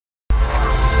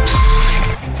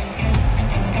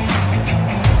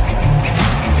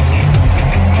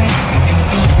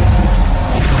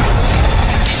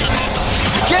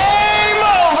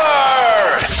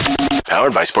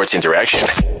Powered by Sports Interaction,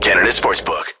 Canada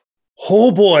Sportsbook.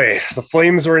 Oh boy, the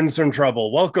Flames are in some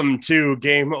trouble. Welcome to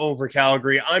Game Over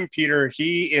Calgary. I'm Peter.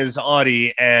 He is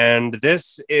Audie, and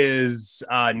this is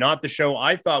not the show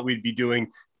I thought we'd be doing,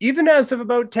 even as of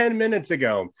about 10 minutes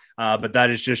ago. But that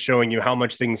is just showing you how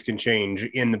much things can change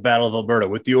in the Battle of Alberta.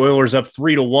 With the Oilers up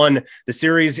 3-1, the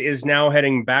series is now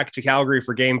heading back to Calgary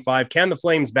for Game 5. Can the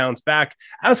Flames bounce back?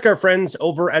 Ask our friends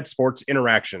over at Sports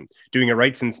Interaction. Doing it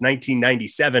right since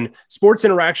 1997, Sports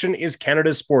Interaction is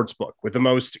Canada's sportsbook. With the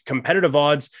most competitive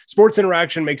odds, Sports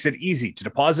Interaction makes it easy to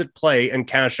deposit, play, and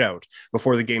cash out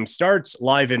before the game starts,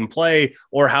 live in play,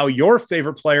 or how your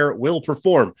favorite player will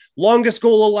perform. Longest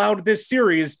goal allowed this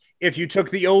series. If you took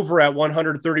the over at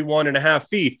 131.5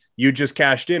 feet, you just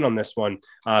cashed in on this one.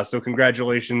 So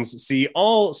congratulations. See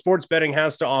all sports betting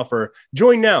has to offer.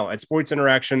 Join now at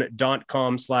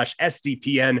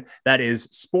sportsinteraction.com/SDPN. That is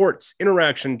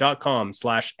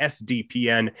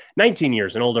sportsinteraction.com/SDPN. 19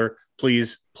 years and older.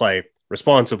 Please play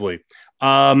responsibly.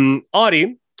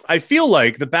 Audie, I feel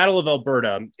like the Battle of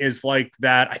Alberta is like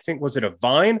that. I think, was it a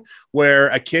Vine where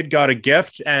a kid got a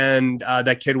gift and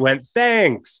that kid went,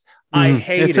 thanks. I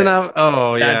hate it. I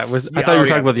thought you were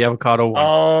talking about the avocado one.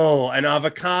 Oh, an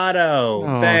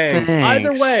avocado. Thanks.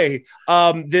 Either way,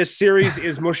 this series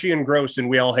is mushy and gross, and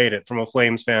we all hate it from a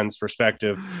Flames fan's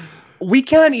perspective. We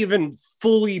can't even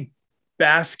fully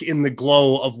bask in the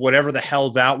glow of whatever the hell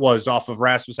that was off of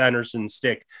Rasmus Anderson's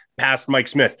stick past Mike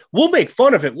Smith. We'll make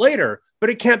fun of it later, but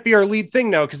it can't be our lead thing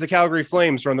now because the Calgary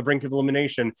Flames are on the brink of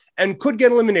elimination and could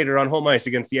get eliminated on home ice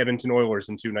against the Edmonton Oilers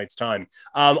in 2 nights' time.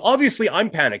 Obviously,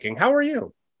 I'm panicking. How are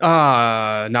you?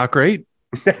 Not great.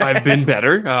 I've been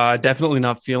better. Definitely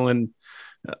not feeling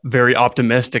very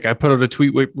optimistic. I put out a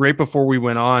tweet right before we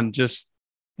went on, just,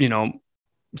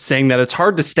 saying that it's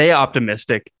hard to stay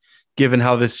optimistic given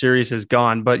how this series has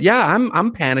gone. But yeah,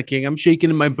 I'm panicking. I'm shaking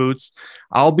in my boots.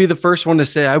 I'll be the first one to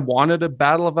say I wanted a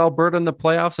Battle of Alberta in the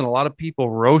playoffs, and a lot of people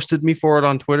roasted me for it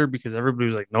on Twitter because everybody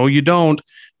was like, no, you don't.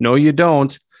 No, you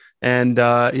don't. And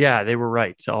yeah, they were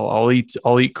right. So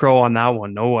I'll eat crow on that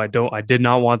one. No, I don't. I did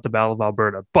not want the Battle of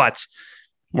Alberta, but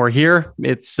we're here.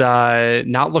 It's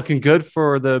not looking good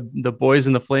for the boys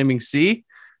in the Flaming Sea.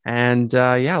 And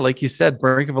yeah, like you said,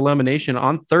 brink of elimination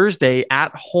on Thursday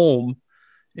at home.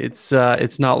 It's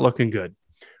not looking good.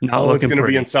 It's going to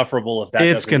be insufferable if that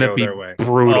it's doesn't go be their way.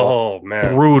 Brutal. Oh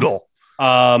man, brutal.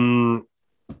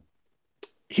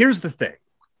 Here's the thing.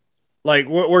 Like,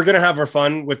 we're going to have our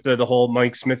fun with the whole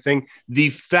Mike Smith thing. The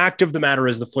fact of the matter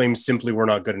is the Flames simply were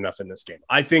not good enough in this game.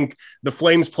 I think the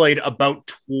Flames played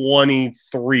about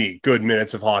 23 good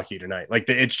minutes of hockey tonight. Like,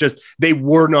 it's just, they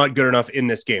were not good enough in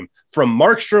this game. From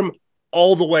Markstrom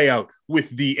all the way out, with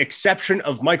the exception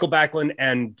of Michael Backlund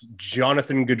and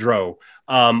Jonathan Gaudreau.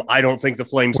 I don't think the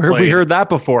Flames Where have we heard that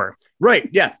before? Right,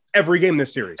 yeah. Every game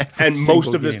this series and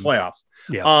most of this playoff.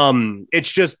 Yeah.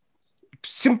 It's just,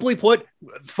 simply put,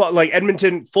 like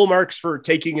Edmonton, full marks for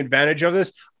taking advantage of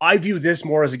this. I view this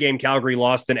more as a game Calgary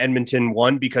lost than Edmonton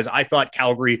won because I thought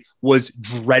Calgary was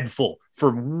dreadful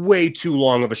for way too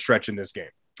long of a stretch in this game.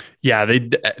 Yeah,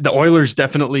 the Oilers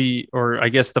definitely, or I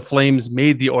guess the Flames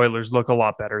made the Oilers look a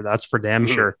lot better. That's for damn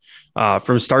sure,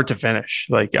 from start to finish.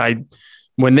 Like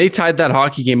when they tied that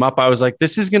hockey game up, I was like,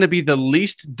 this is going to be the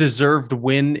least deserved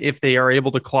win if they are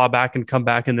able to claw back and come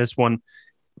back in this one,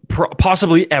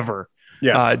 possibly ever.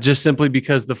 Yeah, just simply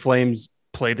because the Flames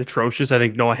played atrocious. I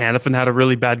think Noah Hannafin had a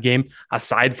really bad game,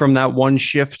 aside from that one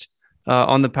shift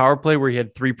on the power play where he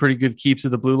had 3 pretty good keeps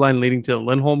of the blue line leading to the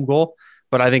Lindholm goal.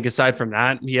 But I think aside from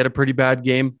that, he had a pretty bad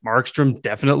game. Markstrom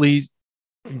definitely,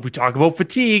 we talk about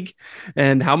fatigue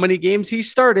and how many games he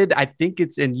started. I think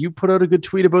and you put out a good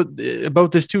tweet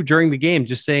about this too during the game,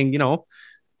 just saying,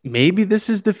 maybe this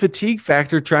is the fatigue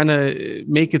factor trying to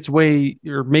make its way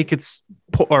or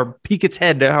peek its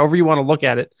head, however you want to look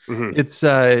at it. It's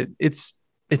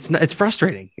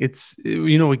frustrating.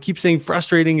 We keep saying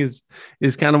frustrating is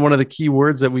kind of one of the key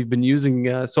words that we've been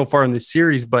using so far in this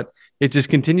series, but it just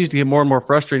continues to get more and more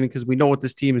frustrating because we know what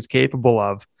this team is capable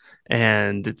of.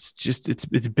 And it's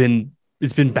been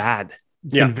bad.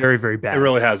 It's been very, very bad. It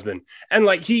really has been. And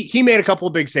like he made a couple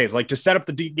of big saves, like to set up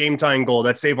the game tying goal.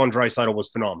 That save on Draisaitl was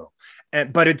phenomenal.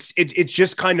 But it's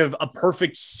just kind of a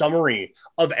perfect summary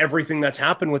of everything that's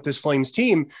happened with this Flames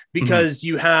team because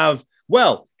you have,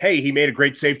 well, hey, he made a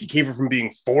great save to keep it from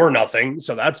being 4-0.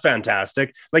 So that's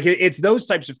fantastic. Like it's those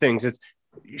types of things. It's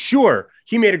sure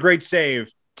he made a great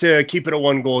save to keep it a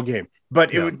 1-goal game,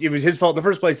 but it was his fault in the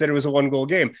first place that it was a 1-goal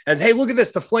game. And hey, look at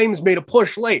this. The Flames made a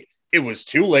push late. It was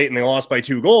too late and they lost by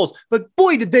 2 goals, but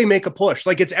boy, did they make a push.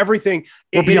 Like it's everything.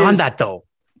 We're beyond that though.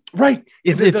 Right.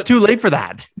 It's too late for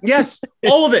that. Yes.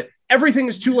 All of it. everything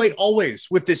is too late always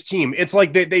with this team. It's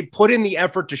like they put in the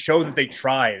effort to show that they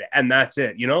tried, and that's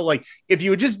it. You know, like if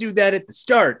you would just do that at the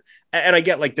start, and I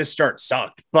get like this start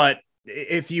sucked, but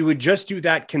if you would just do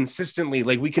that consistently,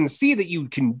 like we can see that you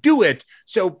can do it.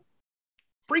 So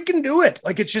freaking do it.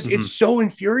 Like it's just, it's so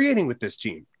infuriating with this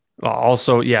team.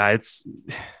 Also, yeah,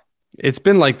 it's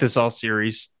been like this all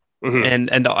series.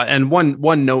 And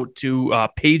one note to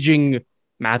paging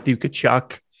Matthew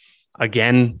Tkachuk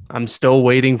again. I'm still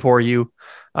waiting for you.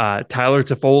 Tyler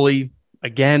Toffoli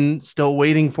again, still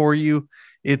waiting for you.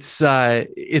 It's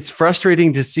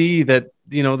frustrating to see that,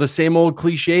 you know, the same old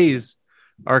cliches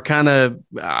are kind of.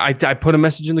 I put a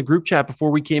message in the group chat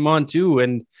before we came on too,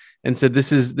 and said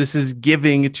this is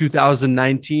giving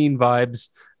 2019 vibes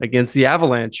against the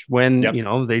Avalanche when you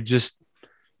know they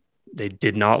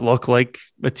did not look like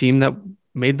a team that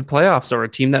made the playoffs or a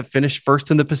team that finished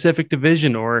first in the Pacific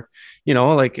Division, or, you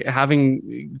know, like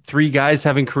having three guys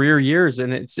having career years,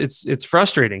 and it's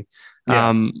frustrating.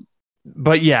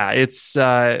 But yeah, it's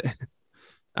I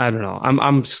don't know.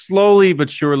 I'm slowly but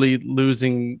surely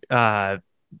losing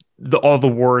all the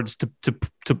words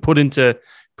to put into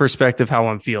perspective how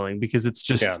I'm feeling, because it's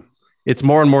just it's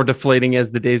more and more deflating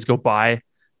as the days go by.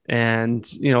 And,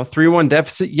 you know, 3-1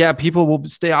 deficit. Yeah, people will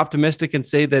stay optimistic and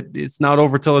say that it's not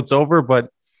over till it's over. But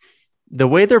the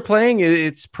way they're playing,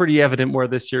 it's pretty evident where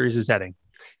this series is heading.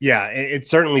 Yeah, it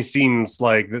certainly seems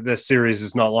like this series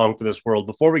is not long for this world.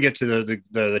 Before we get to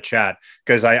the chat,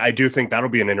 because I do think that'll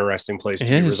be an interesting place to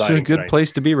be residing. It's a good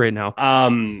place to be right now.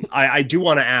 I do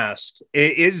want to ask,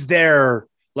 is there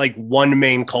like one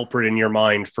main culprit in your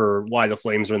mind for why the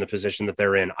Flames are in the position that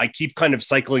they're in? I keep kind of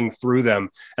cycling through them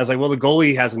as like, well, the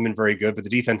goalie hasn't been very good, but the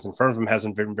defense in front of him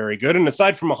hasn't been very good. And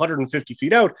aside from 150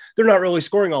 feet out, they're not really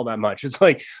scoring all that much. It's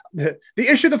like the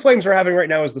issue the Flames are having right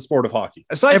now is the sport of hockey.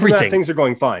 Aside from that, things are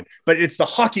going fine, but it's the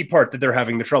hockey part that they're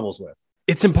having the troubles with.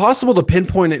 It's impossible to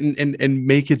pinpoint it and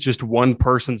make it just one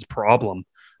person's problem.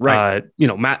 Right. You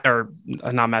know,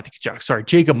 not Matthew Tkachuk, sorry,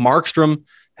 Jacob Markstrom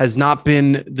has not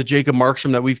been the Jacob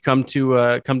Markstrom that we've come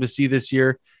to see this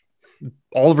year.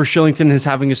 Oliver Shillington is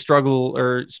having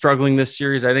struggling this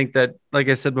series. I think that, like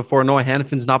I said before, Noah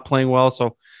Hannafin's not playing well.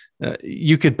 So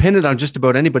you could pin it on just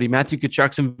about anybody. Matthew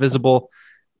Tkachuk's invisible.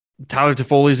 Tyler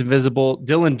Toffoli's invisible.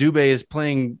 Dylan Dubé is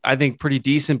playing, I think, pretty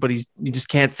decent, but he just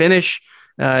can't finish.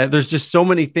 There's just so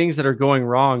many things that are going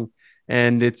wrong,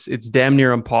 and it's damn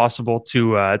near impossible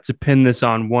to pin this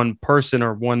on one person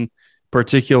or one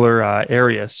particular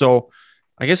area. So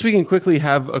I guess we can quickly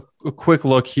have a quick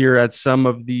look here at some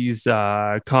of these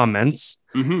comments.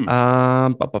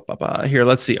 Here,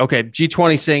 let's see. Okay,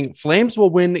 G20 saying Flames will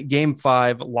win Game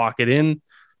 5. Lock it in.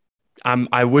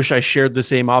 I wish I shared the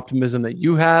same optimism that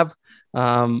you have,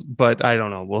 but I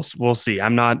don't know. We'll see.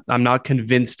 I'm not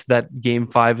convinced that Game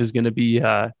 5 is going to be.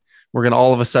 We're going to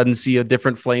all of a sudden see a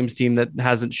different Flames team that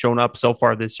hasn't shown up so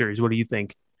far this series. What do you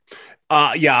think?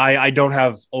 I don't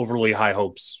have overly high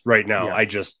hopes right now.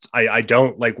 Yeah. I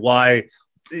don't like why.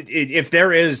 If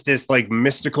there is this like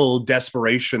mystical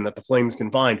desperation that the Flames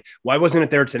can find, why wasn't it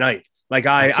there tonight? Like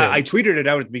I tweeted it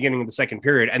out at the beginning of the second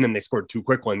period, and then they scored two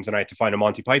quick ones, and I had to find a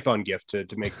Monty Python gift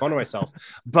to make fun of myself.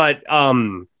 But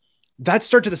that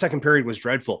start to the second period was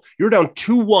dreadful. You're down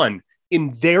 2-1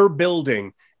 in their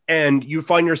building, and you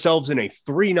find yourselves in a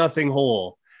 3-0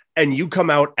 hole, and you come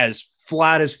out as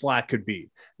flat could be.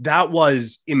 That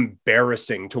was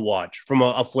embarrassing to watch from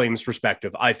a Flames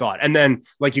perspective, I thought. And then,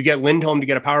 like, you get Lindholm to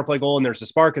get a power play goal, and there's a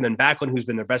spark. And then Backlund, who's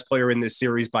been their best player in this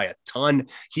series by a ton,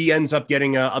 he ends up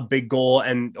getting a big goal.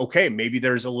 And okay, maybe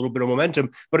there's a little bit of momentum,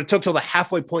 but it took till the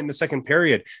halfway point in the second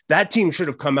period. That team should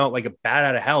have come out like a bat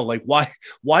out of hell. Like,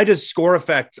 why does score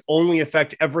effect only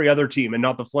affect every other team and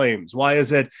not the Flames? Why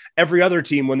is it every other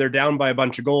team, when they're down by a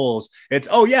bunch of goals, it's,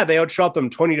 oh yeah, they outshot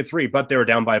them 20-3, but they were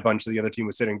down by a bunch, so the other team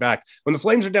was sitting back. When the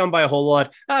Flames are down by a whole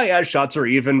lot, shots are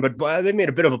even, but they made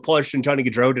a bit of a push, and Johnny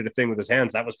Gaudreau did a thing with his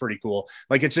hands. That was pretty cool.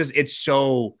 Like, it's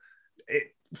so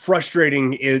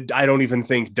frustrating. I don't even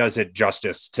think does it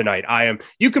justice tonight.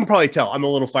 You can probably tell I'm a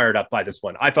little fired up by this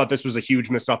one. I thought this was a huge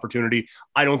missed opportunity.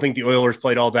 I don't think the Oilers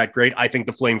played all that great. I think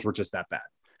the Flames were just that bad.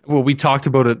 Well, we talked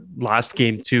about it last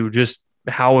game too, just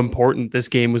how important this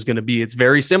game was going to be. It's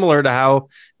very similar to how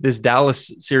this Dallas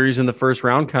series in the first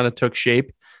round kind of took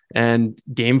shape. And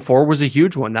Game 4 was a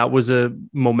huge one. That was a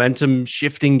momentum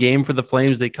shifting game for the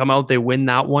Flames. They come out, they win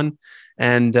that one.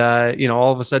 And,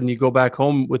 all of a sudden you go back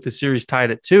home with the series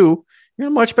tied at 2, you're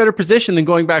in a much better position than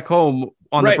going back home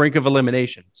on the brink of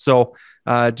elimination. So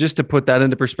just to put that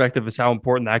into perspective is how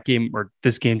important that game, or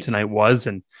this game tonight, was.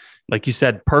 And like you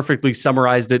said, perfectly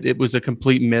summarized it. It was a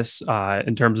complete miss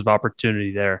in terms of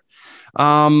opportunity there.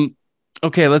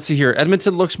 Okay, let's see here.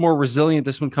 Edmonton looks more resilient.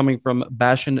 This one coming from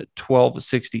Bashan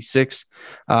 1266.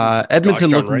 Edmonton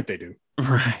Gosh, right, they do.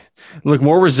 Right. Look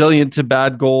more resilient to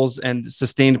bad goals and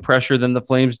sustained pressure than the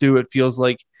Flames do. It feels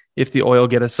like if the Oil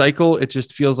get a cycle, it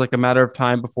just feels like a matter of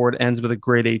time before it ends with a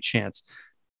grade A chance.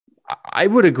 I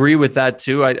would agree with that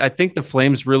too. I think the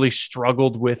Flames really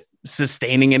struggled with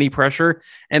sustaining any pressure.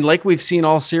 And like we've seen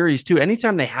all series too,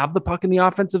 anytime they have the puck in the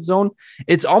offensive zone,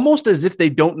 it's almost as if they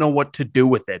don't know what to do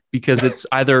with it, because it's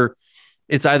either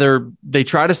they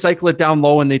try to cycle it down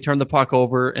low and they turn the puck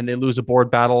over and they lose a board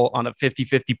battle on a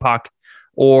 50-50 puck,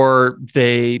 or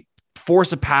they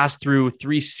force a pass through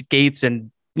 3 skates and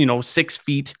 6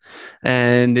 feet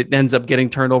and it ends up getting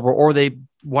turned over, or they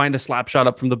wind a slap shot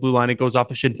up from the blue line. It goes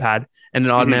off a shin pad and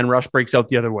an odd man rush breaks out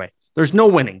the other way. There's no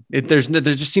winning. There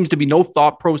just seems to be no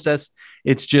thought process.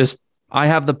 It's just, I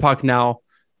have the puck now.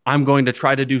 I'm going to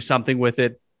try to do something with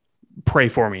it. Pray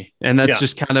for me. And that's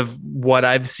just kind of what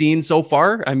I've seen so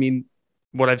far. I mean,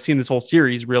 what I've seen this whole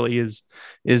series really is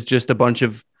just a bunch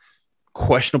of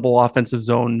questionable offensive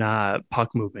zone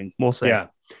puck moving, we'll say. Yeah.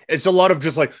 It's a lot of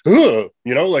just like,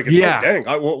 like, dang,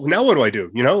 now what do I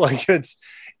do? Like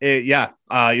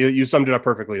you summed it up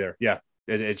perfectly there. Yeah.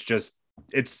 They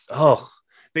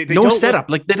no setup.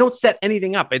 Like they don't set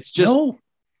anything up. It's just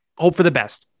hope for the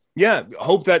best. Yeah,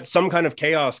 hope that some kind of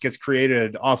chaos gets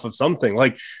created off of something.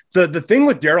 Like the thing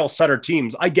with Daryl Sutter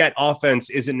teams, I get offense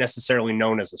isn't necessarily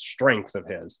known as a strength of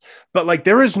his, but like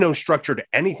there is no structure to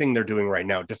anything they're doing right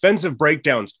now. Defensive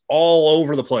breakdowns all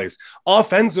over the place.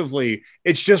 Offensively,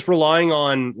 it's just relying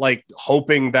on like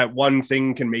hoping that one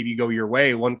thing can maybe go your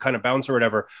way, one kind of bounce or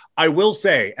whatever. I will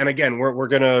say, and again, we're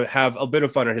going to have a bit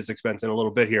of fun at his expense in a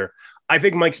little bit here. I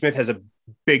think Mike Smith has a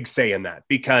big say in that,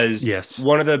 because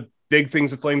one of the big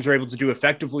things the Flames were able to do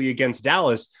effectively against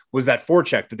Dallas was that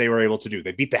forecheck that they were able to do.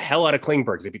 They beat the hell out of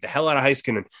Klingberg. They beat the hell out of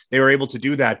Heiskanen. They were able to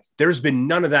do that. There's been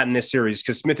none of that in this series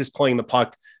because Smith is playing the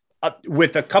puck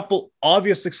with a couple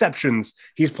obvious exceptions.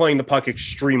 He's playing the puck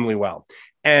extremely well.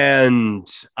 And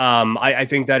I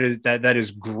think that is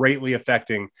greatly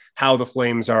affecting how the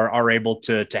Flames are able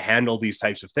to handle these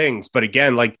types of things. But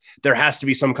again, like there has to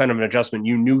be some kind of an adjustment.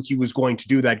 You knew he was going to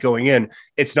do that going in.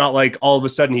 It's not like all of a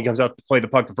sudden he comes out to play the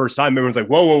puck the first time. Everyone's like,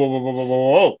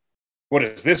 whoa. What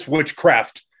is this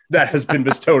witchcraft that has been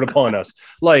bestowed upon us?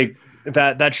 Like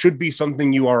that should be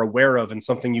something you are aware of and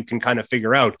something you can kind of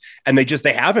figure out. And they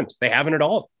haven't at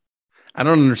all. I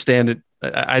don't understand it.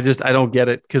 I don't get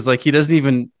it, because like he doesn't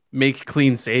even make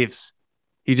clean saves.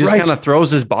 He just kind of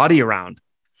throws his body around.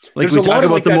 Like there's a lot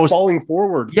of like the most falling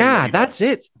forward. Yeah, that's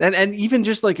it. And even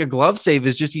just like a glove save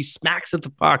is just he smacks at the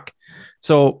puck.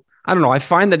 So I don't know. I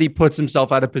find that he puts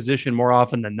himself out of position more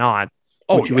often than not,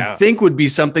 which you would think would be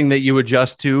something that you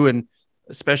adjust to, and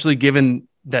especially given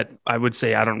that I would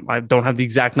say I don't have the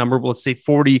exact number, but let's say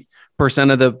 40%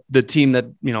 of the team that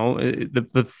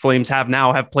the Flames have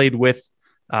now have played with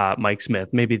Mike Smith.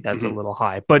 Maybe that's a little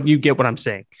high, but you get what I'm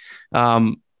saying.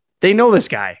 They know this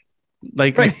guy.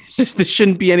 Like this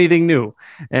shouldn't be anything new.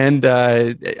 And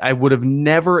I would have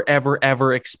never, ever,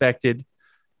 ever expected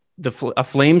a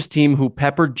Flames team who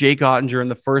peppered Jake Ottinger in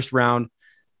the first round,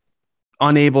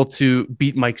 unable to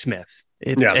beat Mike Smith.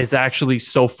 It is actually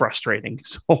so frustrating.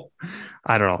 So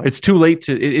I don't know. It's too late.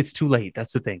 It's too late.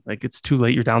 That's the thing. Like it's too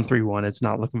late. You're down 3-1. It's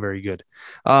not looking very good.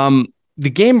 The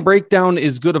game breakdown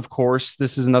is good, of course.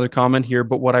 This is another comment here,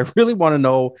 but what I really want to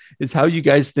know is how you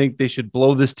guys think they should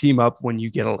blow this team up when you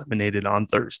get eliminated on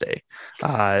Thursday.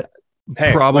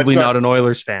 Probably not an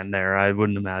Oilers fan there, I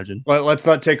wouldn't imagine. But let's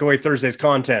not take away Thursday's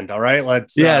content, all right?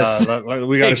 We got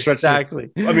to stretch. Exactly.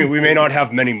 I mean, we may not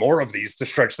have many more of these to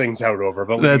stretch things out over,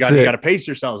 but you got to pace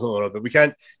yourselves a little bit. We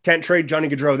can't trade Johnny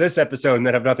Gaudreau this episode and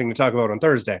then have nothing to talk about on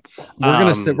Thursday.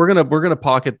 We're gonna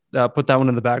pocket put that one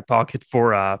in the back pocket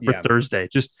for Thursday.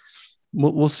 Just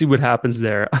we'll see what happens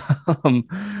there.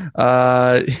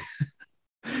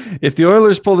 If the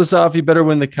Oilers pull this off, you better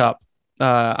win the cup.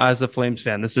 As a Flames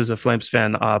fan, this is a Flames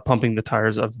fan pumping the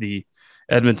tires of the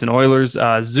Edmonton Oilers.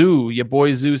 Zoo, your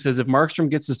boy Zoo says, if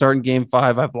Markstrom gets to start in Game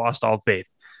 5, I've lost all faith.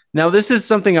 Now, this is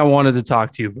something I wanted to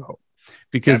talk to you about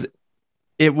because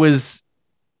it was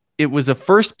a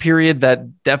first period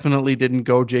that definitely didn't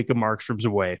go Jacob Markstrom's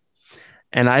way.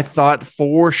 And I thought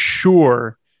for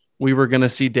sure we were going to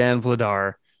see Dan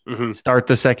Vladar start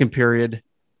the second period.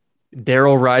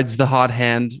 Daryl rides the hot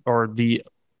hand, or the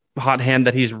hot hand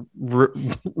that he's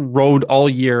rode all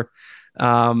year,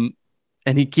 and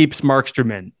he keeps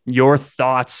Markstrom in. Your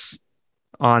thoughts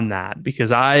on that?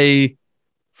 Because I,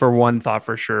 for one, thought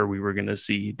for sure we were going to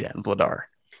see Dan Vladar.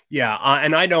 Yeah,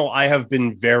 and I know I have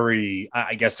been very,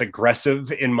 I guess,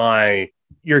 aggressive in my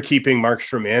you're keeping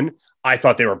Markstrom in. I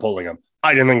thought they were pulling him.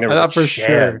 I didn't think there was a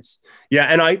chance. Sure. Yeah,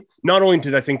 and I not only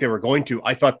did I think they were going to,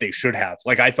 I thought they should have.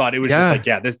 Like, I thought it was just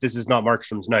like, this is not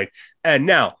Markstrom's night. And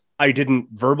now I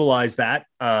didn't verbalize that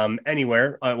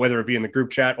anywhere, whether it be in the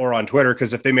group chat or on Twitter,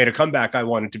 because if they made a comeback, I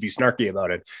wanted to be snarky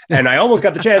about it. And I almost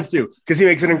got the chance to, because he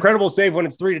makes an incredible save when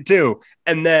it's 3-2.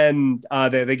 And then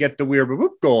they get the weird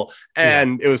goal.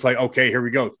 And it was like, okay, here we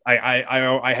go.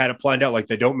 I had it planned out. Like,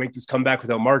 they don't make this comeback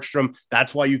without Markstrom.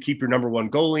 That's why you keep your number one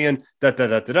goalie in.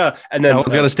 And then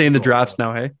one's got to stay in the drafts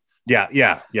now, hey?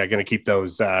 Yeah. Going to keep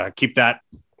those, keep that,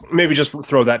 maybe just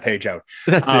throw that page out.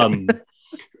 That's it.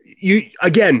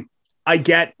 I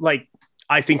get, like,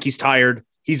 I think he's tired.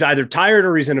 He's either tired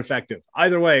or he's ineffective.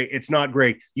 Either way, it's not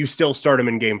great. You still start him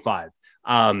in game 5.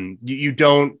 You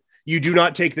do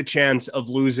not take the chance of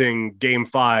losing game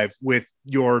 5 with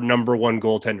your number one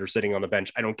goaltender sitting on the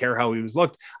bench. I don't care how he was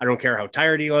looked. I don't care how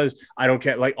tired he was. I don't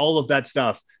care, like, all of that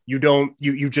stuff. You do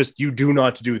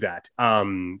not do that.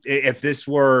 If this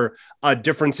were a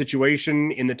different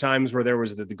situation in the times where there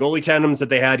was the goalie tandems that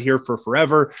they had here for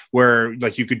forever, where,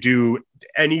 like, you could do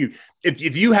any,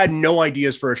 if you had no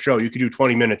ideas for a show, you could do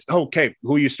 20 minutes. Okay,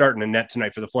 who are you starting in net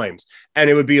tonight for the Flames? And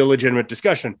it would be a legitimate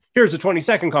discussion. Here's a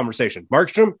 20-second conversation.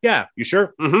 Markstrom? Yeah. You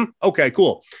sure? Mm-hmm. Okay,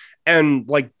 cool. And,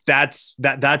 like, that's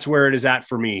where it is at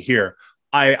for me here.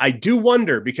 I do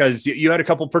wonder, because you had a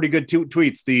couple pretty good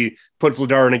tweets. The put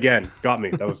Vladarin again got me.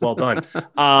 That was well done.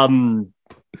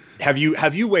 Have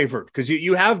you wavered? Because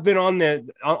you have been on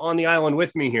the island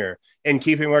with me here and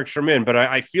keeping Markstrom in, but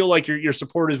I feel like your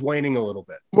support is waning a little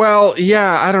bit. Well,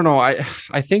 yeah, I don't know.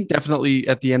 I think definitely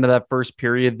at the end of that first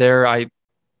period there,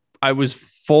 I was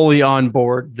fully on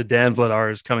board the Dan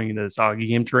Vladar is coming into this hockey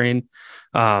game train.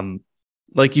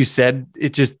 Like you said,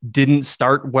 it just didn't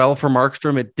start well for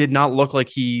Markstrom. It did not look like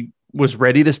he was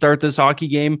ready to start this hockey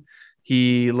game.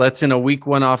 He lets in a weak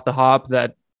one off the hop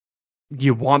that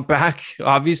you want back.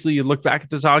 Obviously, you look back at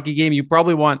this hockey game, you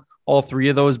probably want all 3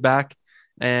 of those back.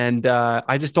 And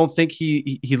I just don't think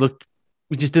he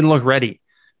just didn't look ready.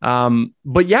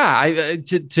 But yeah,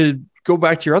 to go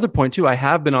back to your other point too, I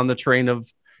have been on the train of,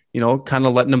 kind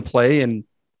of letting him play. And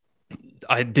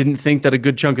I didn't think that a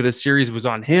good chunk of this series was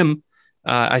on him.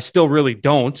 I still really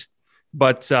don't,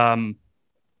 but I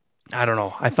don't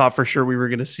know. I thought for sure we were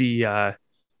going to see a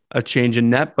change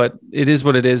in net, but it is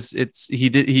what it is.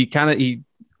 He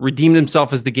redeemed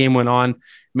himself as the game went on,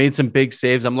 made some big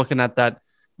saves. I'm looking at that.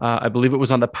 I believe it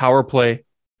was on the power play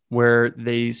where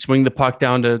they swing the puck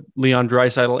down to Leon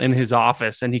Draisaitl in his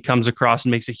office, and he comes across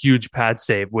and makes a huge pad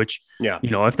save, which,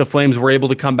 if the Flames were able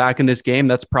to come back in this game,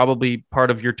 that's probably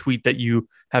part of your tweet that you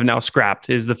have now scrapped,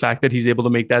 is the fact that he's able to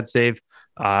make that save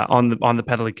on the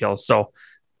penalty kill. So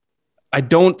I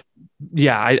thought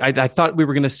we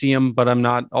were going to see him, but I'm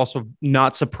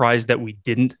not surprised that we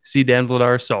didn't see Dan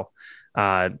Vladar. So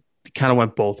it kind of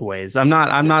went both ways. I'm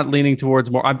not leaning towards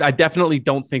more. I definitely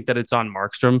don't think that it's on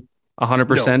Markstrom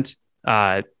 100%.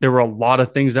 No. There were a lot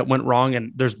of things that went wrong,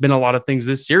 and there's been a lot of things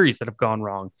this series that have gone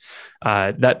wrong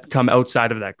that come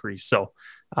outside of that crease. So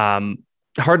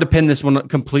hard to pin this one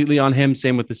completely on him.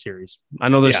 Same with the series. I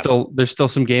know there's still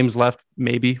some games left.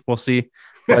 Maybe we'll see,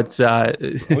 but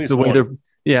the way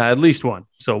they're at least one.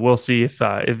 So we'll see if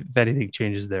anything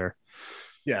changes there.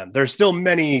 Yeah, there's still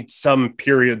some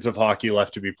periods of hockey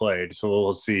left to be played. So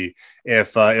we'll see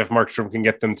if Markstrom can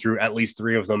get them through at least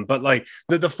 3 of them. But, like,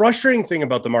 the frustrating thing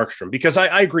about the Markstrom, because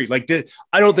I agree, like,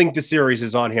 I don't think the series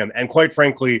is on him. And quite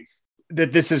frankly,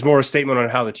 that this is more a statement on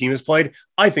how the team has played.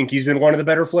 I think he's been one of the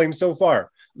better Flames so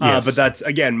far. Yes. But that's,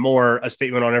 again, more a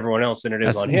statement on everyone else than it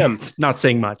is on him. It's not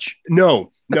saying much.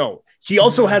 No. He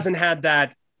also hasn't had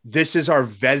that. This is our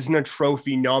Vezina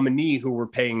Trophy nominee who we're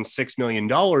paying $6 million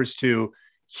to.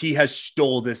 He has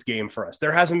stole this game for us.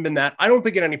 There hasn't been that. I don't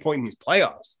think at any point in these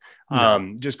playoffs,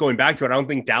 just going back to it, I don't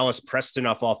think Dallas pressed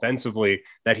enough offensively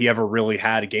that he ever really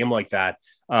had a game like that.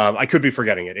 I could be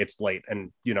forgetting it. It's late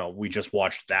and, we just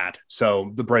watched that.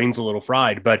 So the brain's a little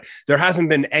fried, but there hasn't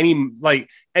been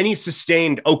any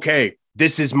sustained, okay,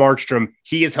 this is Markstrom.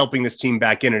 He is helping this team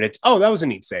back in. And it's, that was a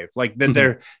neat save. Like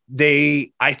that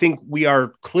I think we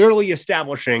are clearly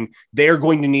establishing they're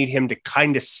going to need him to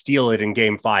kind of steal it in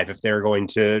game 5 if they're going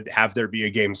to have there be a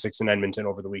game 6 in Edmonton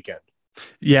over the weekend.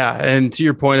 Yeah. And to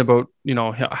your point about,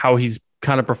 how he's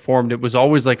kind of performed, it was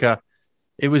always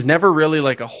it was never really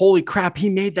like a holy crap, he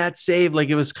made that save. Like,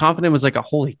 it was confident. It was like a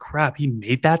holy crap, he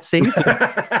made that save.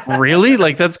 Really?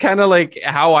 Like, that's kind of like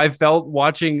how I felt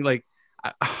watching, like,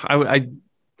 I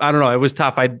don't know. It was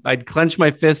tough. I'd clench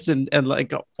my fists and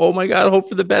like, oh my God, hope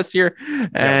for the best here.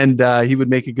 And he would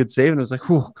make a good save. And it was like,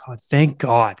 oh God, thank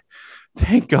God.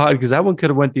 Thank God, because that one could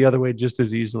have went the other way just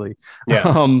as easily.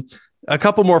 Yeah. A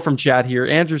couple more from chat here.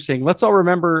 Andrew saying, let's all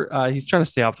remember, he's trying to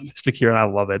stay optimistic here, and I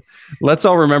love it. Let's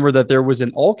all remember that there was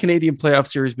an all-Canadian playoff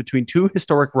series between two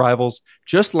historic rivals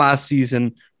just last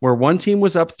season where one team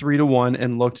was up 3-1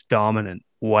 and looked dominant.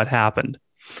 What happened?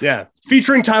 Yeah,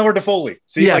 featuring Tyler Toffoli.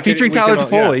 Featuring Tyler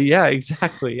Toffoli. Yeah,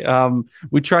 exactly.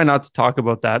 We try not to talk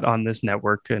about that on this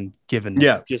network and given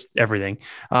just everything.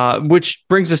 Which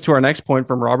brings us to our next point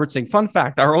from Robert saying, fun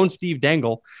fact, our own Steve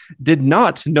Dangle did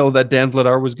not know that Dan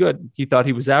Vladar was good. He thought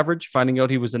he was average. Finding out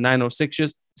he was a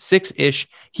 906-ish,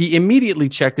 he immediately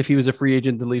checked if he was a free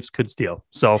agent the Leafs could steal.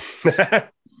 So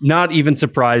not even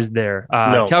surprised there.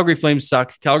 No. Calgary Flames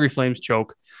suck. Calgary Flames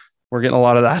choke. We're getting a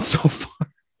lot of that so far.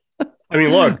 I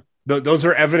mean, look, those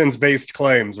are evidence-based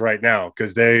claims right now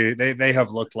because they have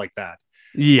looked like that.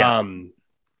 Yeah.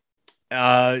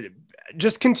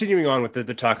 Just continuing on with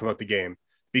the talk about the game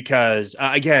because,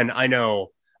 again, I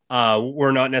know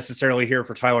we're not necessarily here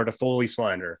for Tyler Toffoli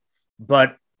slander,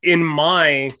 but in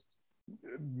my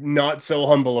not so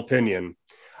humble opinion,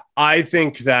 I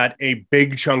think that a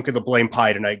big chunk of the blame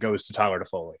pie tonight goes to Tyler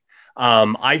Toffoli.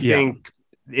 I think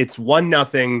it's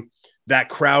 1-0. That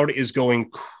crowd is going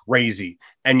crazy,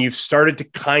 and you've started to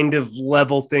kind of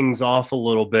level things off a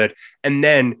little bit, and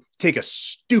then take a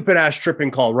stupid ass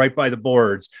tripping call right by the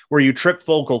boards where you trip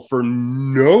Foegele for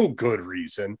no good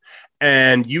reason,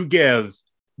 and you give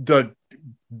the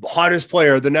hottest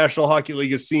player the National Hockey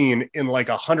League has seen in like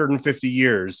 150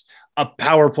 years a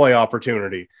power play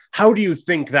opportunity. How do you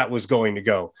think that was going to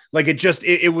go? Like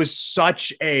it was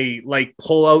such a like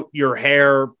pull out your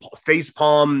hair, face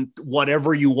palm,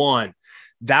 whatever you want.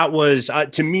 That was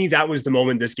to me, that was the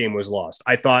moment this game was lost.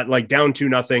 I thought like down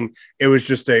 2-0, it was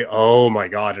just oh my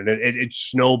God. And it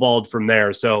snowballed from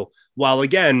there. So while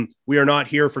again, we are not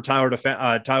here for Tyler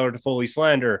Toffoli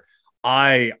slander,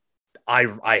 I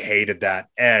hated that.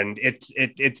 And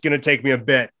it's going to take me a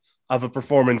bit of a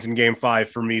performance in game 5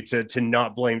 for me to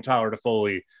not blame Tyler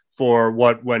Toffoli for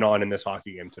what went on in this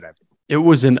hockey game today. It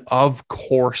was an of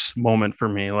course moment for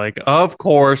me. Like, of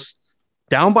course,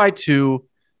 down by 2,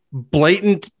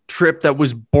 blatant trip that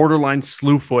was borderline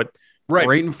slew foot,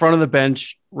 right in front of the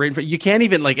bench. You can't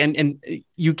even and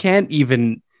you can't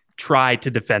even try to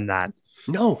defend that.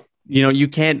 No, you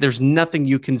can't. There's nothing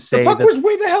you can say. The puck was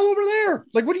way the hell over there.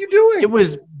 Like, what are you doing? It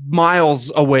was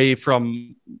miles away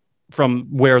from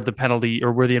where the penalty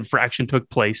or where the infraction took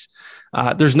place.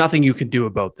 There's nothing you can do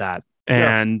about that.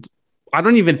 And I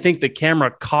don't even think the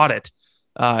camera caught it.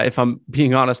 If I'm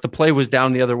being honest, the play was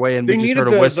down the other way, and they we just needed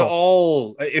heard a whistle.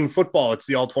 All in football, it's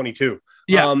the all 22.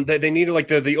 Yeah, they needed like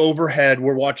the overhead.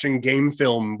 We're watching game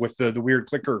film with the weird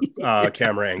clicker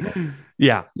camera angle.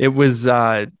 Yeah, it was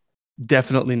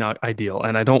definitely not ideal,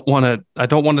 and I don't want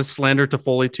to slander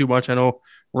Toffoli too much. I know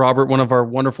Robert, one of our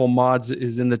wonderful mods,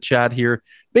 is in the chat here.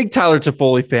 Big Tyler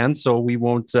Toffoli fan, so we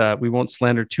won't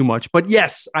slander too much. But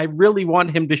yes, I really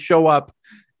want him to show up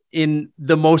in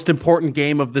the most important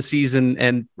game of the season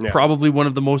and probably one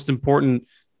of the most important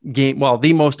game. Well,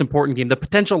 the most important game, the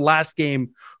potential last game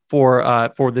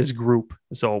for this group.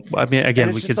 So, I mean,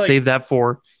 again, we could save that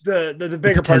for the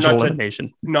bigger part,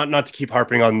 not to keep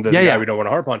harping on the guy we don't want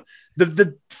to harp on.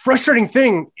 The frustrating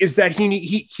thing is that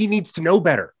he needs to know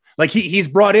better. Like he's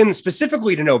brought in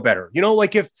specifically to know better.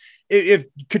 Like if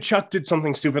Tkachuk did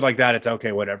something stupid like that, it's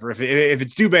okay, whatever. If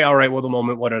it's Dubé, all right, well, the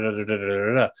moment,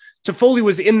 Toffoli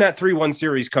was in that 3-1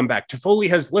 series comeback. Toffoli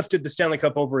has lifted the Stanley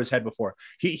Cup over his head before.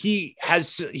 He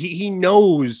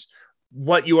knows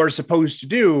what you are supposed to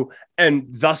do and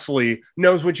thusly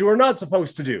knows what you are not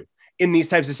supposed to do in these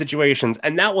types of situations.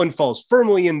 And that one falls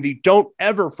firmly in the don't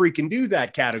ever freaking do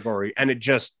that category. And it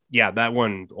just, that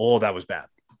one, that was bad.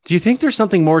 Do you think there's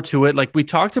something more to it? Like we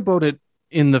talked about it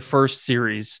in the first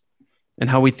series and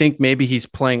how we think maybe he's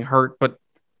playing hurt, but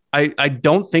I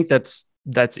don't think that's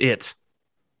it.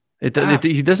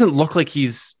 He doesn't look like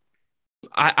he's,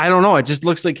 I don't know. It just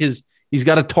looks like he's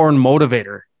got a torn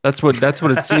motivator. That's what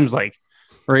it seems like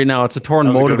right now. It's a torn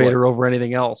motivator over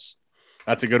anything else.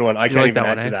 That's a good one. I can't even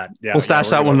add to that. Yeah, we'll stash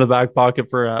that one in the back pocket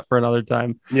for another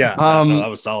time. Yeah, that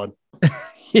was solid.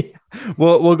 Yeah.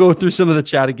 We'll go through some of the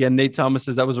chat again. Nate Thomas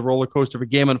says that was a roller coaster of a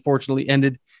game. Unfortunately,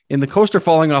 ended in the coaster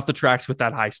falling off the tracks with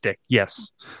that high stick.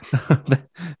 Yes,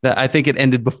 I think it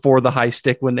ended before the high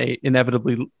stick when they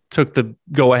inevitably took the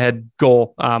go-ahead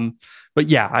goal. But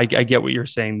yeah, I get what you're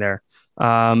saying there.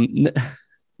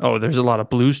 There's a lot of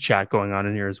Blues chat going on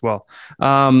in here as well.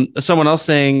 Someone else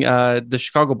saying the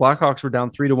Chicago Blackhawks were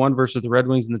down 3-1 versus the Red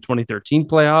Wings in the 2013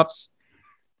 playoffs.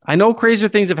 I know crazier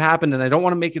things have happened, and I don't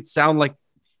want to make it sound like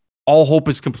all hope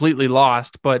is completely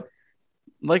lost, but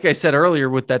like I said earlier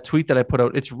with that tweet that I put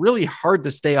out, it's really hard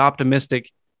to stay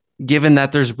optimistic given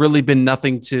that there's really been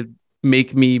nothing to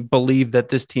make me believe that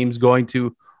this team's going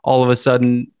to all of a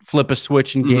sudden flip a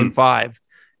switch in game 5.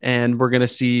 And we're going to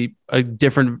see a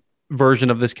different version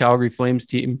of this Calgary Flames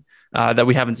team that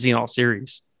we haven't seen all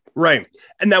series. Right.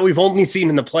 And that we've only seen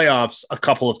in the playoffs a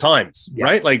couple of times,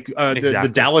 right? Like the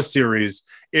Dallas series,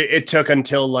 it took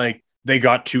until like they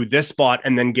got to this spot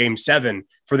and then game 7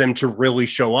 for them to really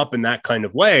show up in that kind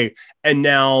of way. And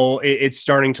now it's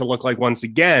starting to look like, once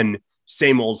again,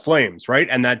 same old Flames, right?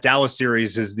 And that Dallas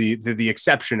series is the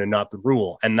exception and not the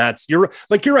rule. And that's, you're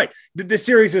right. The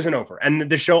series isn't over. And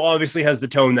the show obviously has the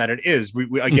tone that it is.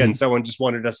 We again, someone just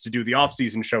wanted us to do the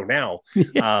off-season show now.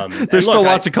 Yeah. There's still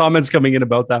lots of comments coming in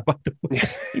about that, by the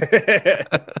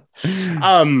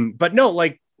way. But no,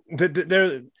 like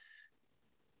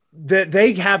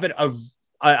they have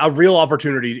a real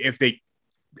opportunity if they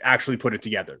actually put it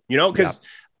together, you know, because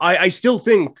I still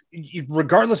think,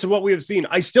 regardless of what we have seen,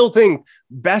 I still think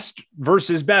best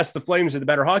versus best, the Flames are the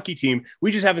better hockey team.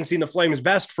 We just haven't seen the Flames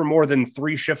best for more than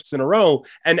 3 shifts in a row,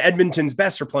 and Edmonton's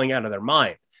best are playing out of their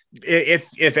mind.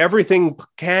 If everything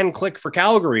can click for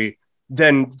Calgary,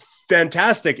 then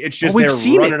fantastic. It's just they're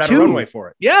running out of runway for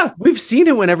it. Yeah, we've seen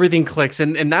it when everything clicks,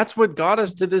 and that's what got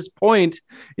us to this point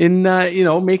in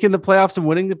making the playoffs and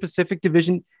winning the Pacific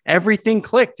Division. Everything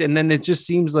clicked, and then it just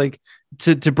seems like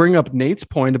to bring up Nate's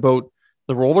point about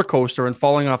the roller coaster and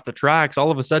falling off the tracks.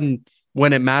 All of a sudden,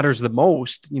 when it matters the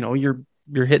most,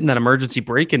 you're hitting that emergency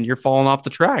brake and you're falling off the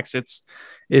tracks.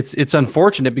 It's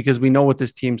unfortunate because we know what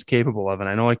this team's capable of. And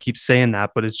I know I keep saying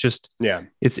that, but it's just,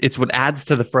 it's what adds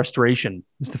to the frustration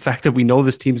is the fact that we know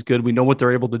this team's good. We know what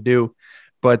they're able to do,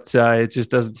 but it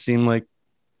just doesn't seem like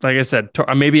I said,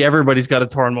 maybe everybody's got a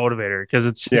torn motivator because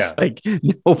it's just like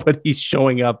nobody's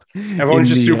showing up. Everyone's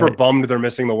just super bummed they're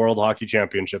missing the World Hockey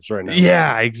Championships right now.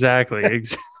 Yeah, exactly.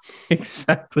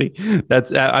 Exactly.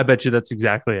 I bet you that's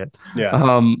exactly it.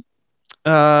 Yeah.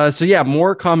 So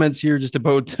more comments here just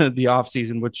about the off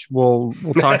season, which we'll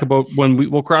talk about when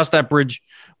we'll cross that bridge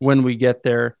when we get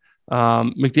there.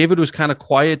 McDavid was kind of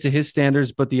quiet to his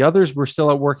standards, but the others were still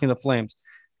out working the Flames.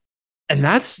 And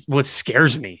that's what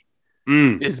scares me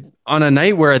is on a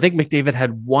night where I think McDavid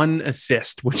had 1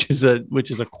 assist, which is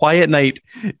a quiet night.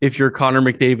 If you're Connor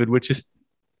McDavid, which is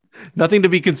nothing to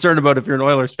be concerned about if you're an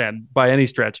Oilers fan by any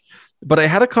stretch. But I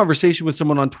had a conversation with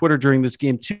someone on Twitter during this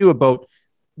game too about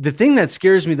the thing that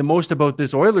scares me the most about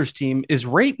this Oilers team is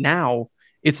right now,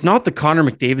 it's not the Connor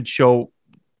McDavid show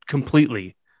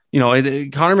completely.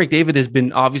 Connor McDavid has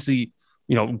been obviously,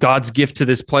 God's gift to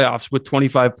this playoffs with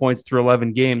 25 points through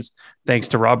 11 games. Thanks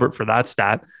to Robert for that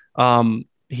stat.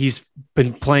 He's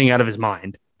been playing out of his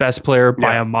mind, best player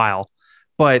by a mile,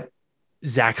 but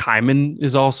Zach Hyman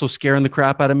is also scaring the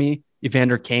crap out of me.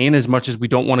 Evander Kane, as much as we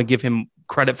don't want to give him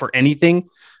credit for anything,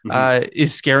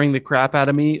 is scaring the crap out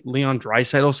of me. Leon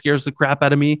Draisaitl scares the crap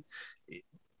out of me.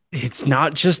 It's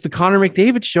not just the Connor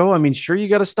McDavid show. I mean, sure, you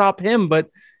got to stop him, but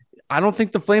I don't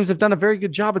think the Flames have done a very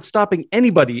good job at stopping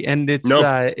anybody. And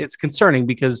it's concerning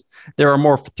because there are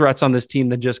more threats on this team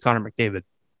than just Connor McDavid.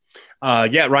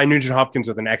 Ryan Nugent-Hopkins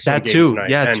with an excellent game tonight.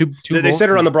 Yeah, two they said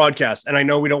it on the broadcast, and I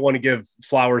know we don't want to give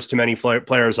flowers to many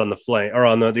players on the Flame or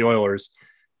on the Oilers.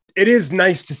 It is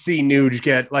nice to see Nuge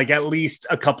get like at least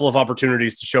a couple of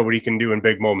opportunities to show what he can do in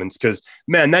big moments. Because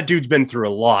man, that dude's been through a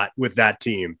lot with that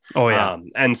team. Oh yeah,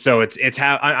 and so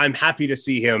I'm happy to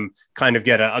see him kind of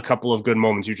get a couple of good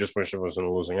moments. You just wish it wasn't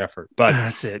a losing effort, but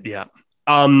that's it. Yeah.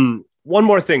 One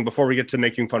more thing before we get to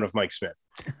making fun of Mike Smith.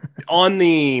 On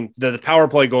the power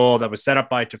play goal that was set up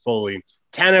by Toffoli,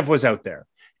 Tanev was out there,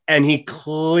 and he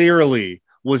clearly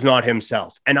was not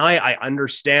himself. And I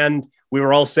understand. We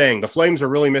were all saying the Flames are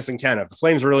really missing Tanev. The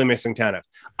Flames are really missing Tanev.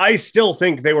 I still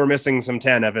think they were missing some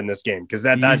Tanev in this game because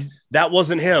that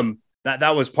wasn't him.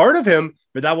 That was part of him,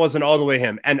 but that wasn't all the way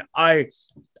him. And I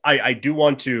do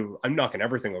want to, I'm knocking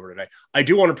everything over today. I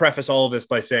do want to preface all of this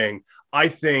by saying, I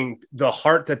think the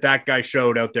heart that guy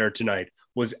showed out there tonight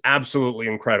was absolutely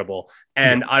incredible.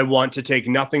 And I want to take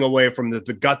nothing away from the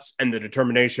guts and the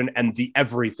determination and the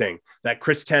everything that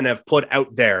Chris Tanev put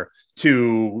out there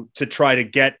to try to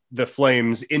get the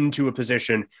Flames into a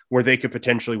position where they could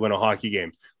potentially win a hockey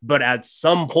game. But at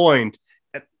some point,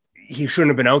 he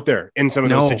shouldn't have been out there in some of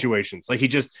those situations. Like he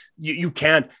just, you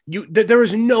can't, there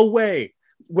is no way.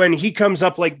 When he comes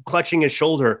up like clutching his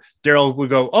shoulder, Daryl would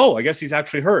go, oh, I guess he's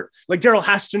actually hurt. Like Daryl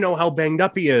has to know how banged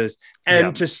up he is.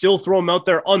 And to still throw him out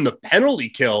there on the penalty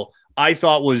kill, I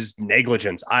thought was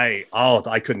negligence. I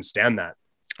couldn't stand that.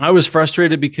 I was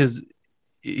frustrated because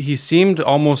he seemed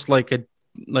almost like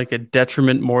a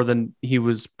detriment more than he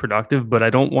was productive, but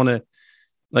I don't want to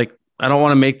I don't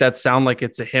want to make that sound like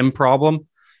it's a him problem.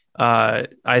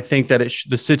 I think that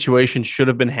the situation should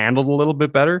have been handled a little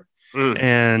bit better.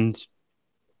 And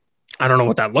I don't know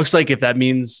what that looks like. If that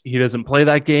means he doesn't play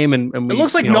that game, and it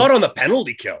looks like not on the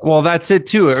penalty kill. Well, that's it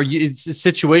too. Or it's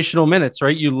situational minutes,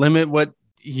 right? You limit what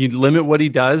he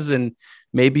does, and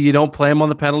maybe you don't play him on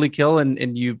the penalty kill,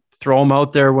 and you throw him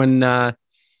out there when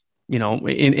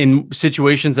in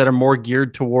situations that are more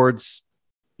geared towards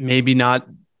maybe not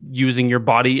using your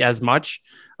body as much,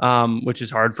 which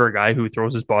is hard for a guy who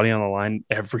throws his body on the line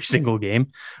every single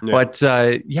game. Yeah. But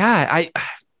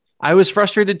I was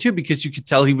frustrated too, because you could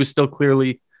tell he was still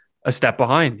clearly a step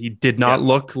behind. He did not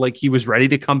look like he was ready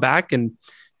to come back. And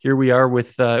here we are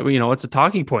with, it's a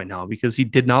talking point now because he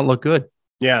did not look good.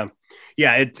 Yeah.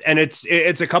 Yeah.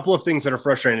 It's a couple of things that are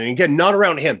frustrating. And again, not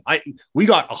around him. We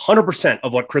got 100%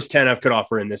 of what Chris Tanev could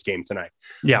offer in this game tonight.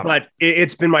 Yeah. But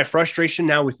it's been my frustration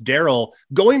now with Daryl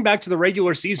going back to the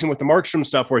regular season with the Markstrom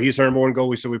stuff where he's our number one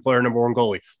goalie. So we play our number one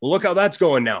goalie. Well, look how that's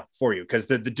going now for you. Cause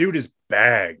the dude is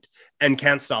bagged and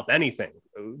can't stop anything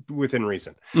within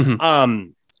reason.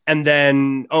 Mm-hmm. And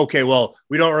then, okay, well,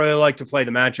 we don't really like to play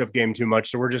the matchup game too much.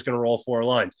 So we're just going to roll 4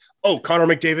 lines. Oh, Connor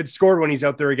McDavid scored when he's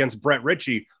out there against Brett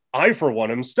Ritchie. I, for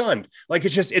one, am stunned. Like,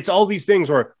 it's all these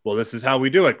things where, well, this is how we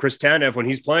do it. Chris Tanev, when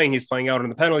he's playing out on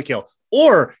the penalty kill.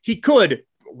 Or he could,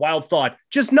 wild thought,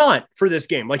 just not for this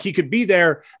game. Like, he could be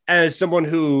there as someone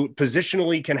who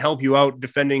positionally can help you out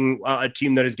defending a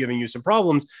team that is giving you some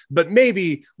problems. But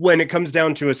maybe when it comes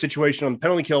down to a situation on the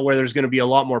penalty kill where there's going to be a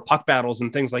lot more puck battles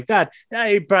and things like that,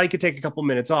 he probably could take a couple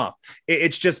minutes off.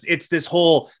 It's this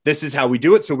whole, this is how we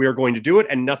do it. So we are going to do it.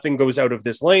 And nothing goes out of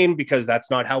this lane because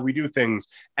that's not how we do things.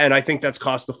 And I think that's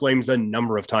cost the Flames a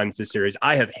number of times this series.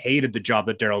 I have hated the job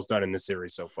that Daryl's done in this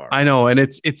series so far. I know. And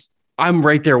I'm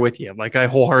right there with you. Like, I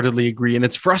wholeheartedly agree. And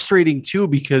it's frustrating too,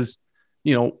 because,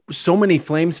 so many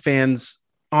Flames fans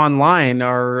online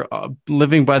are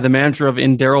living by the mantra of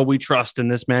in Daryl we trust,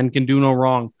 and this man can do no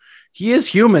wrong. He is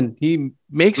human. He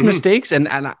makes mistakes. And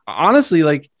honestly,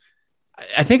 like,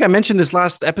 I think I mentioned this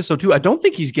last episode too. I don't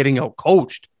think he's getting out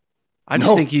coached. I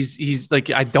just think he's like,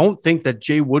 I don't think that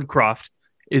Jay Woodcroft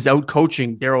is out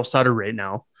coaching Daryl Sutter right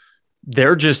now.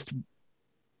 They're just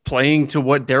playing to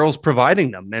what Daryl's providing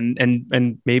them.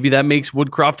 And maybe that makes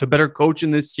Woodcroft a better coach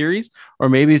in this series, or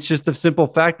maybe it's just the simple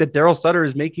fact that Daryl Sutter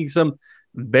is making some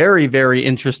very, very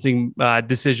interesting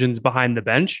decisions behind the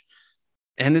bench.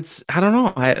 And I don't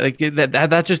know.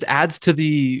 That just adds to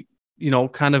the,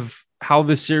 kind of how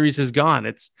this series has gone.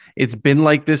 It's been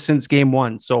like this since game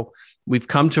 1. So we've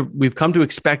come to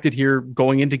expect it here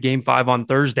going into game 5 on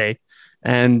Thursday.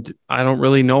 And I don't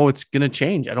really know it's going to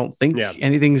change. I don't think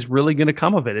anything's really going to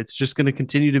come of it. It's just going to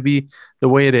continue to be the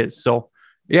way it is. So,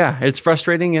 yeah, it's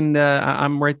frustrating, and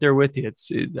I'm right there with you.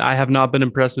 I have not been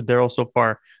impressed with Daryl so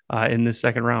far in this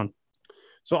second round.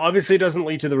 So, obviously, it doesn't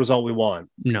lead to the result we want.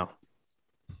 No.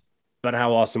 But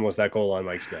how awesome was that goal on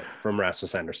Mike Smith from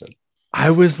Rasmus Anderson?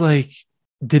 I was like,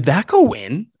 did that go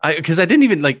in? Because I didn't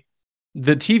even, like,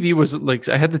 the TV was, like,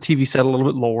 I had the TV set a little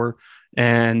bit lower,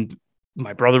 and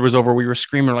my brother was over. We were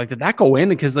screaming, like, did that go in?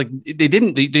 Because, like, they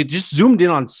just zoomed in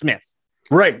on Smith.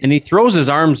 Right. And he throws his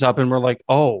arms up, and we're like,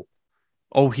 oh,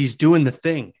 he's doing the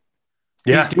thing.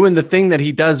 Yeah. He's doing the thing that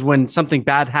he does when something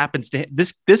bad happens to him.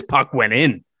 This puck went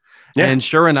in. Yeah. And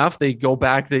sure enough, they go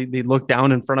back. They look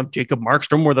down in front of Jacob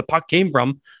Markstrom where the puck came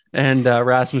from. And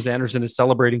Rasmus Anderson is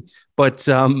celebrating. But,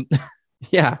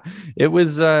 yeah, it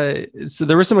was. So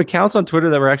there were some accounts on Twitter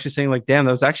that were actually saying, like, damn,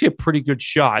 that was actually a pretty good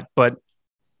shot. But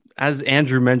as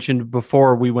Andrew mentioned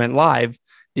before we went live,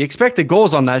 the expected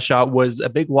goals on that shot was a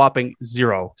big whopping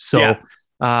 0. So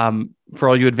for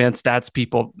all you advanced stats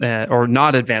people or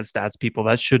not advanced stats people,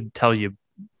 that should tell you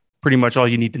pretty much all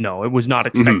you need to know. It was not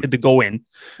expected to go in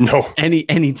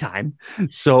any time.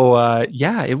 So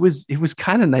it was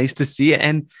kind of nice to see.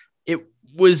 And it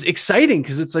was exciting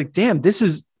because it's like, damn, this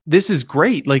is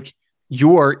great. Like,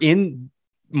 you are in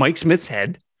Mike Smith's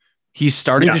head. He's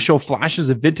starting to show flashes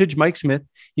of vintage Mike Smith.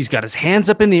 He's got his hands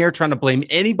up in the air trying to blame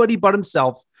anybody but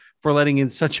himself for letting in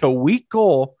such a weak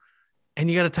goal.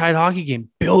 And you got a tied hockey game.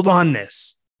 Build on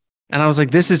this. And I was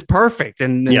like, this is perfect.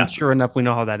 And sure enough, we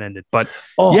know how that ended. But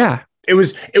it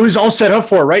was all set up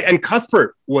for it, right? And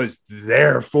Cuthbert was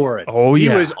there for it. He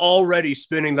was already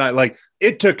spinning that. Like,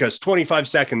 it took us 25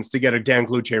 seconds to get a Dan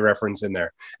Gluche reference in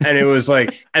there. And it was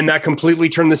like, and that completely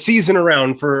turned the season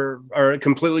around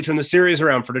completely turned the series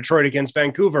around for Detroit against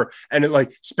Vancouver. And it,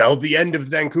 like, spelled the end of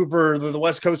Vancouver, the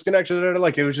West Coast connection.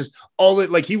 Like, it was just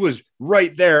like, he was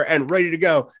right there and ready to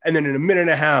go. And then in a minute and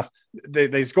a half,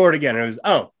 they scored again. And it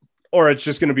was, or it's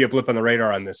just going to be a blip on the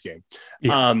radar on this game.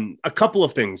 Yeah. A couple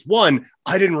of things. One,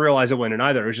 I didn't realize it went in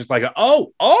either. It was just like,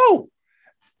 oh,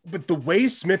 but the way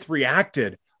Smith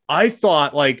reacted, I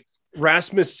thought like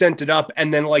Rasmus sent it up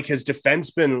and then like his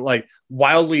defenseman like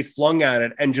wildly flung at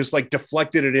it and just like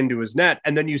deflected it into his net.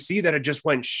 And then you see that it just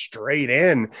went straight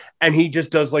in and he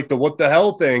just does like the what the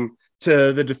hell thing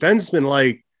to the defenseman,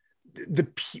 like the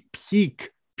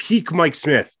peak Mike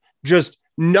Smith. Just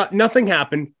nothing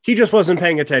happened. He just wasn't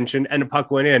paying attention and the puck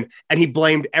went in and he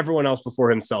blamed everyone else before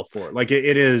himself for it. Like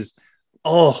it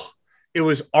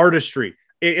was artistry.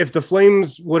 If the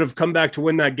Flames would have come back to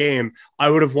win that game, I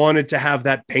would have wanted to have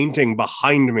that painting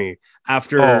behind me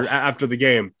after the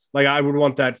game. Like I would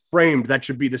want that framed. That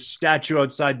should be the statue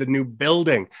outside the new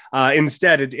building.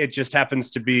 Instead, it just happens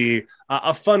to be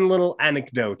a fun little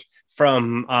anecdote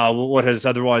from what has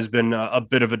otherwise been a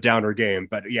bit of a downer game.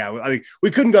 But yeah, I mean,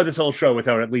 we couldn't go this whole show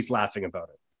without at least laughing about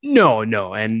it. No.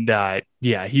 And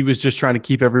he was just trying to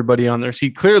keep everybody on their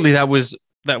seat. Clearly that was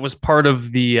part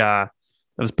of the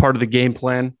game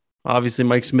plan. Obviously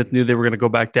Mike Smith knew they were going to go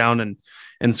back down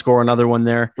and score another one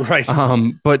there. Right.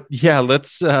 But yeah,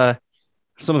 let's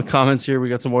some of the comments here. We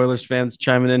got some Oilers fans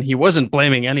chiming in. He wasn't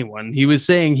blaming anyone. He was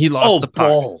saying he lost the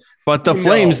puck. But the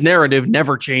Flames narrative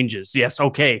never changes. Yes,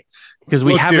 okay. Because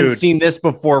we haven't seen this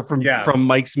before from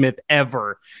Mike Smith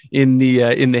ever in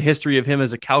the history of him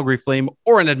as a Calgary Flame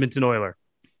or an Edmonton Oiler.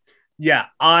 Yeah,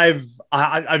 I've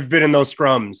been in those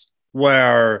scrums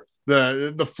where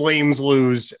the Flames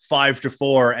lose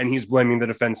 5-4 and he's blaming the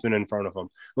defenseman in front of him.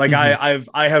 Like I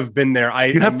have been there.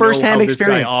 You have firsthand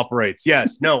experience. This guy operates.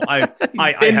 Yes. No, I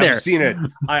have seen it.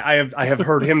 I have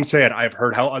heard him say it. I've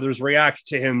heard how others react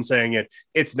to him saying it.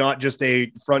 It's not just a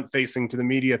front facing to the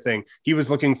media thing. He was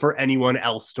looking for anyone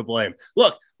else to blame.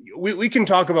 Look, we can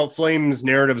talk about Flames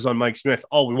narratives on Mike Smith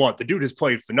all we want. The dude has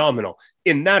played phenomenal.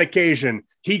 In that occasion,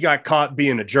 he got caught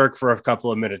being a jerk for a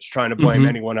couple of minutes, trying to blame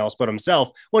anyone else but himself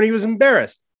when he was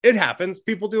embarrassed. It happens.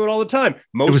 People do it all the time.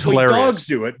 Mostly dogs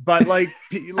do it, but like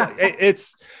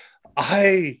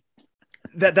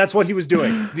that's what he was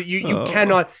doing. You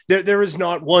cannot, there is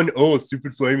not one,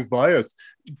 stupid Flames bias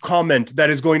comment that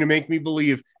is going to make me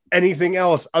believe anything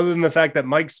else other than the fact that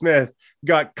Mike Smith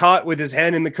got caught with his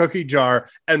hand in the cookie jar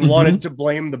and wanted to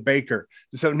blame the baker.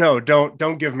 So no,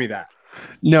 don't give me that.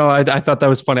 No, I thought that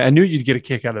was funny. I knew you'd get a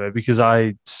kick out of it because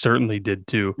I certainly did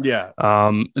too. Yeah.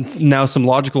 Now some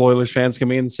logical Oilers fans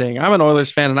coming in and saying, I'm an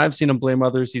Oilers fan and I've seen him blame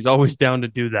others. He's always down to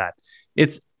do that.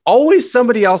 It's always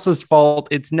somebody else's fault.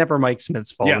 It's never Mike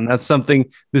Smith's fault. Yeah. And that's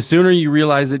something, the sooner you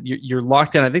realize it, you're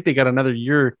locked in. I think they got another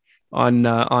year on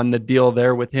the deal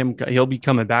there with him. He'll be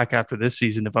coming back after this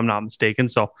season, if I'm not mistaken.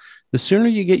 So the sooner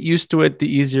you get used to it,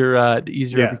 the easier it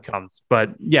becomes.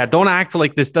 But yeah, don't act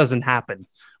like this doesn't happen.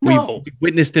 No. We've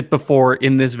witnessed it before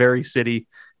in this very city,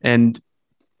 and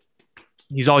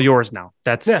he's all yours now.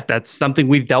 That's something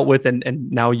we've dealt with,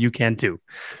 and now you can too.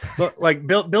 Look, like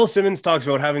Bill Simmons talks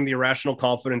about having the irrational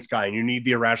confidence guy, and you need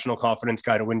the irrational confidence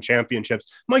guy to win championships.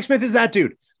 Mike Smith is that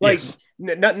dude. Like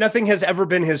nothing has ever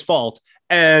been his fault,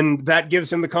 and that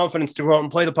gives him the confidence to go out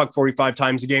and play the puck 45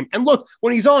 times a game. And look,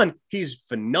 when he's on, he's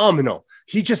phenomenal.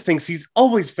 He just thinks he's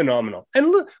always phenomenal. And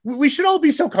look, we should all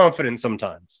be so confident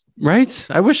sometimes. Right?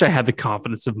 I wish I had the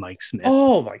confidence of Mike Smith.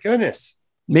 Oh, my goodness.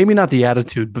 Maybe not the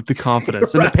attitude, but the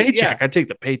confidence. Right, and the paycheck. Yeah. I'd take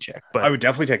the paycheck. But I would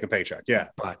definitely take the paycheck, yeah.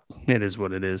 But it is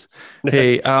what it is.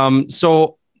 Hey,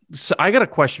 so I got a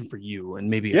question for you, and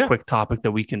maybe a quick topic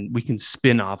that we can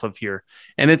spin off of here.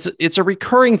 And it's a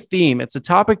recurring theme. It's a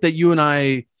topic that you and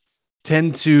I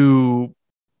tend to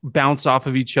bounce off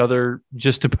of each other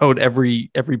just about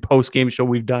every post-game show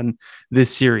we've done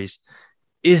this series.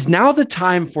 Is now the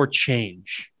time for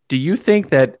change? Do you think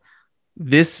that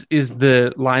this is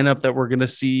the lineup that we're going to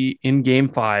see in Game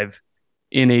 5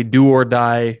 in a do or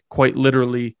die, quite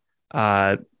literally,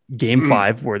 Game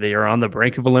 5, where they are on the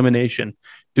brink of elimination?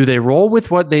 Do they roll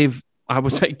with what they've? I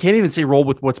can't even say roll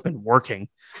with what's been working.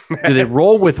 Do they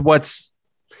roll with what's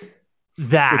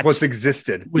with what's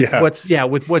existed? With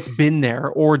what's been there,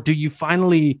 or do you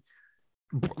finally?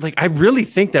 Like, I really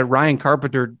think that Ryan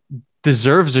Carpenter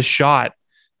deserves a shot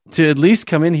to at least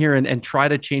come in here and try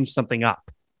to change something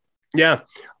up. Yeah,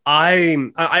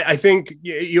 I think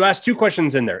you asked two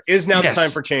questions in there. Is now the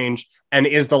time for change, and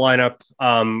is the lineup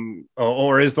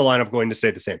or is the lineup going to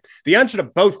stay the same? The answer to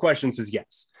both questions is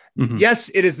yes. Mm-hmm. Yes,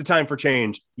 it is the time for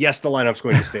change. Yes, the lineup's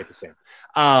going to stay the same.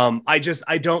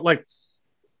 I don't like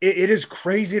it is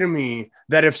crazy to me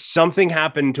that if something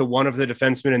happened to one of the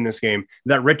defensemen in this game,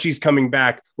 that Ritchie's coming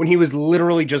back when he was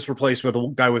literally just replaced with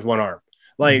a guy with one arm.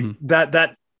 Like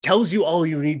that tells you all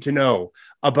you need to know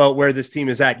about where this team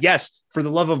is at. Yes, for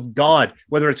the love of God,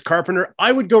 whether it's Carpenter,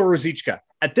 I would go Ruzicka.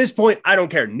 At this point, I don't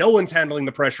care. No one's handling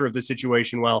the pressure of the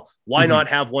situation well. Why not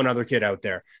have one other kid out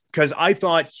there? Because I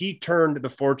thought he turned the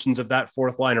fortunes of that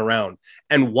fourth line around.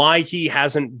 And why he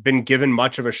hasn't been given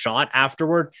much of a shot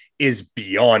afterward is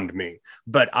beyond me.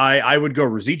 But I would go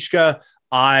Ruzicka.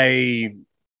 I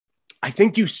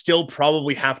think you still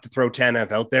probably have to throw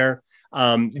Tanev out there.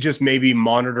 Just maybe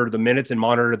monitor the minutes and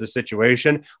monitor the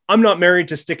situation. I'm not married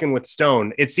to sticking with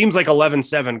Stone. It seems like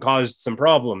 11-7 caused some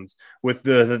problems with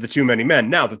the too many men.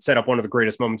 Now that set up one of the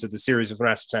greatest moments of the series with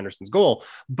Rasmus Anderson's goal.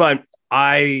 But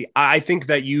I think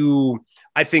that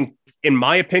in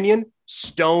my opinion,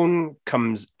 Stone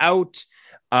comes out.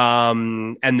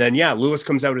 And then, Lewis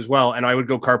comes out as well. And I would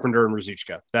go Carpenter and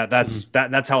Ruzicka.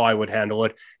 That's how I would handle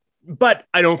it. But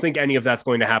I don't think any of that's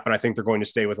going to happen. I think they're going to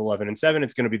stay with 11-7.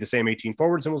 It's going to be the same 18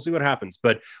 forwards, and we'll see what happens.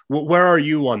 But where are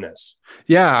you on this?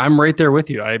 Yeah, I'm right there with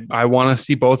you. I want to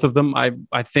see both of them.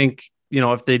 I think,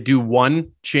 if they do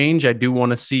one change, I do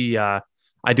want to see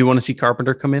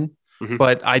Carpenter come in. Mm-hmm.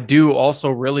 But I do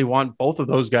also really want both of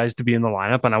those guys to be in the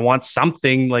lineup, and I want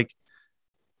something like,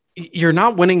 you're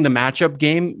not winning the matchup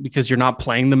game because you're not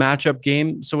playing the matchup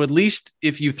game. So at least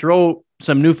if you throw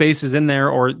some new faces in there,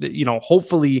 or,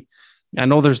 hopefully, I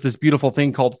know there's this beautiful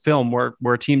thing called film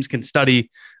where teams can study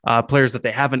players that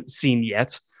they haven't seen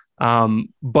yet.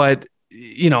 But,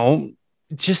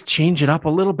 just change it up a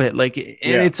little bit.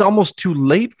 It's almost too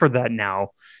late for that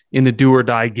now in the do or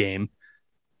die game.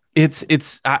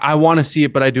 I want to see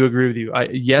it, but I do agree with you.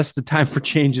 Yes, the time for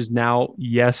change is now.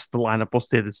 Yes, the lineup will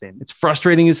stay the same. It's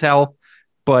frustrating as hell,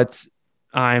 but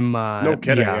I'm no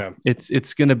kidding. Yeah.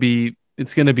 It's going to be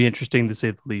interesting to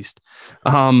say the least.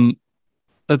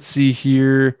 Let's see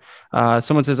here.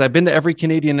 Someone says, I've been to every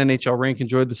Canadian NHL rink,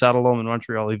 enjoyed the Saddledome in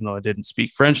Montreal, even though I didn't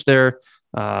speak French there.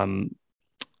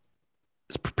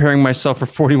 Preparing myself for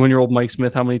 41-year-old Mike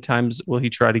Smith. How many times will he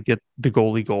try to get the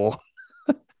goalie goal?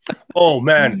 Oh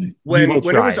man, when it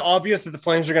was obvious that the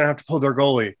Flames are going to have to pull their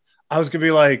goalie, I was going to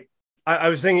be like, I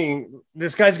was thinking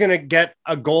this guy's going to get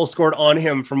a goal scored on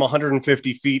him from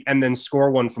 150 feet and then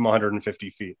score one from 150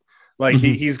 feet. Like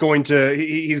he's going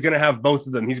to have both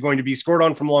of them. He's going to be scored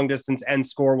on from long distance and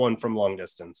score one from long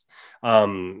distance. I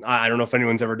don't know if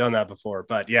anyone's ever done that before,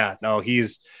 but yeah, no, if he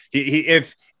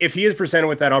is presented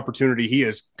with that opportunity, he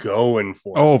is going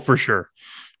for it. Oh, for sure.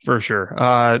 For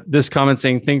sure. This comment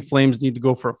saying, think Flames need to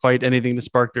go for a fight, anything to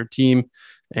spark their team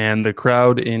and the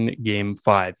crowd in Game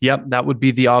 5. Yep, that would be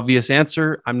the obvious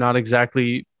answer. I'm not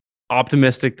exactly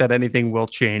optimistic that anything will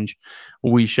change.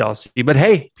 We shall see. But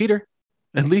hey, Peter,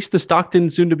 at least the Stockton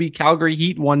soon-to-be Calgary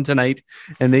Heat won tonight,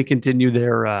 and they continue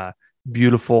their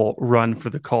beautiful run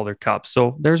for the Calder Cup.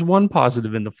 So there's one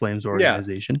positive in the Flames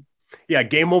organization. Yeah,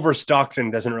 game over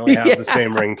Stockton doesn't really have the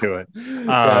same ring to it.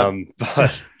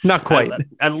 But not quite.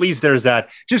 At least there's that.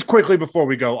 Just quickly before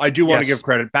we go, I do want to give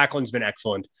credit. Backlund's been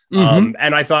excellent. And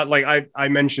I thought, I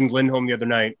mentioned Lindholm the other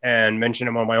night and mentioned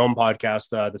him on my own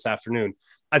podcast this afternoon.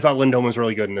 I thought Lindholm was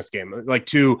really good in this game.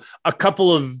 To a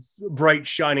couple of bright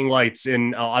shining lights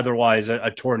in otherwise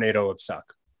a tornado of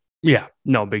suck. Yeah,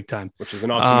 no, big time. Which is an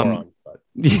oxymoron. But.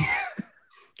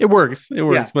 It works.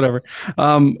 Whatever.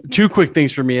 Two quick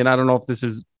things for me, and I don't know if this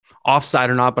is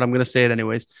offside or not, but I'm going to say it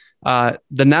anyways. The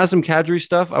Nazem Kadri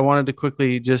stuff, I wanted to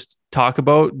quickly just talk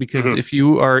about, because if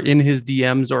you are in his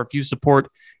DMs, or if you support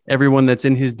everyone that's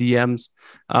in his DMs,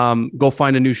 go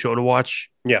find a new show to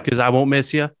watch. Yeah, because I won't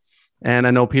miss you, and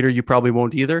I know, Peter, you probably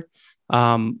won't either.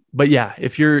 But yeah,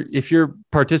 if you're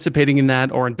participating in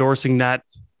that or endorsing that,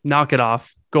 knock it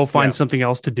off. Go find something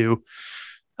else to do.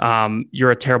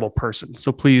 You're a terrible person.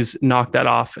 So please knock that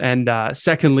off. And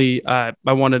secondly, I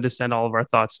wanted to send all of our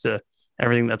thoughts to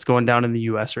everything that's going down in the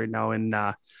US right now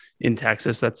in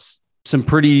Texas. That's some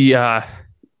pretty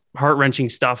heart-wrenching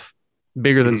stuff,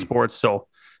 bigger than sports. So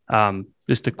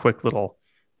just a quick little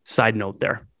side note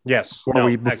there. Yes.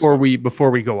 Before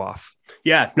we go off.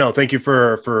 Yeah, no, thank you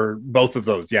for both of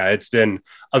those. Yeah, it's been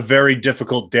a very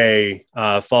difficult day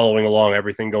following along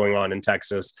everything going on in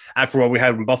Texas after what we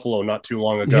had in Buffalo not too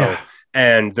long ago. Yeah.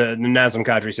 And the Nazem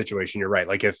Kadri situation, you're right.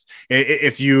 Like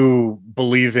if you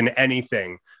believe in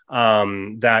anything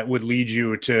that would lead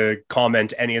you to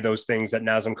comment any of those things that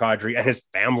Nazem Kadri and his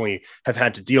family have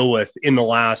had to deal with in the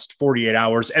last 48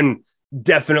 hours, and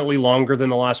definitely longer than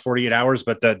the last 48 hours,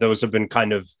 but those have been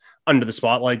kind of under the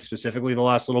spotlight, specifically the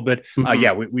last little bit.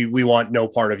 We want no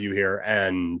part of you here.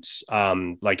 And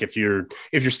like if you're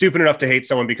stupid enough to hate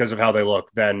someone because of how they look,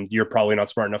 then you're probably not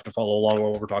smart enough to follow along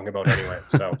with what we're talking about anyway.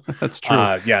 So that's true.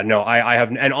 I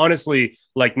have, and honestly,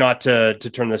 like not to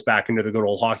turn this back into the good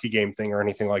old hockey game thing or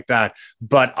anything like that,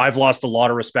 but I've lost a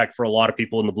lot of respect for a lot of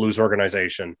people in the Blues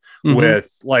organization with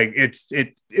like it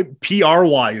PR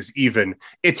wise, even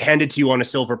it's handed to you on a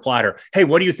silver platter. Hey,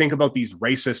 what do you think about these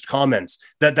racist comments?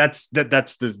 That's the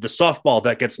softball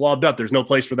that gets lobbed up. There's no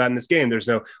place for that in this game. There's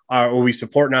no, we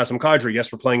support Nazem Kadri. Yes,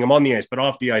 we're playing him on the ice, but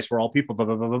off the ice, we're all people, blah,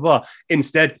 blah, blah, blah, blah.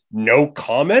 Instead, no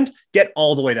comment. Get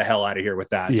all the way the hell out of here with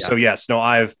that. Yeah. So yes, no,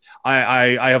 I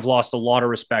have lost a lot of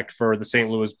respect for the St.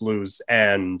 Louis Blues,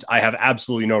 and I have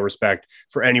absolutely no respect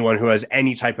for anyone who has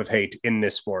any type of hate in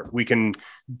this sport. We can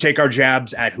take our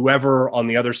jabs at whoever on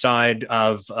the other side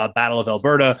of a Battle of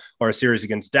Alberta or a series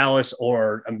against Dallas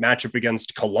or a matchup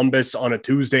against Columbus on a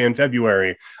Tuesday in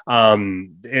February.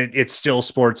 It's still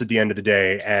sports at the end of the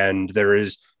day, and there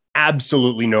is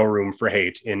absolutely no room for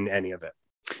hate in any of it.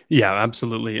 Yeah,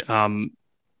 absolutely.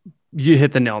 You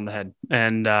hit the nail on the head.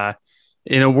 And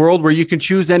in a world where you can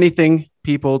choose anything,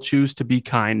 people choose to be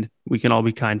kind. We can all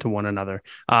be kind to one another.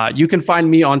 You can find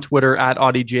me on Twitter at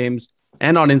Audie James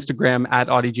and on Instagram at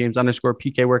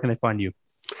AudieJames_PK. Where can they find you?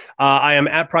 I am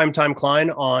at Primetime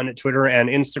Klein on Twitter and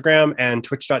Instagram, and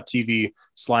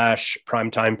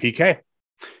twitch.tv/PrimetimePK.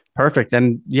 Perfect.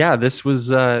 And yeah, this was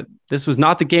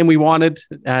not the game we wanted,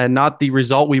 not the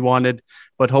result we wanted,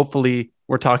 but hopefully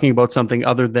we're talking about something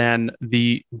other than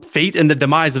the fate and the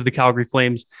demise of the Calgary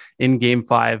Flames in Game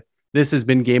 5. This has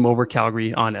been Game Over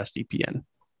Calgary on SDPN.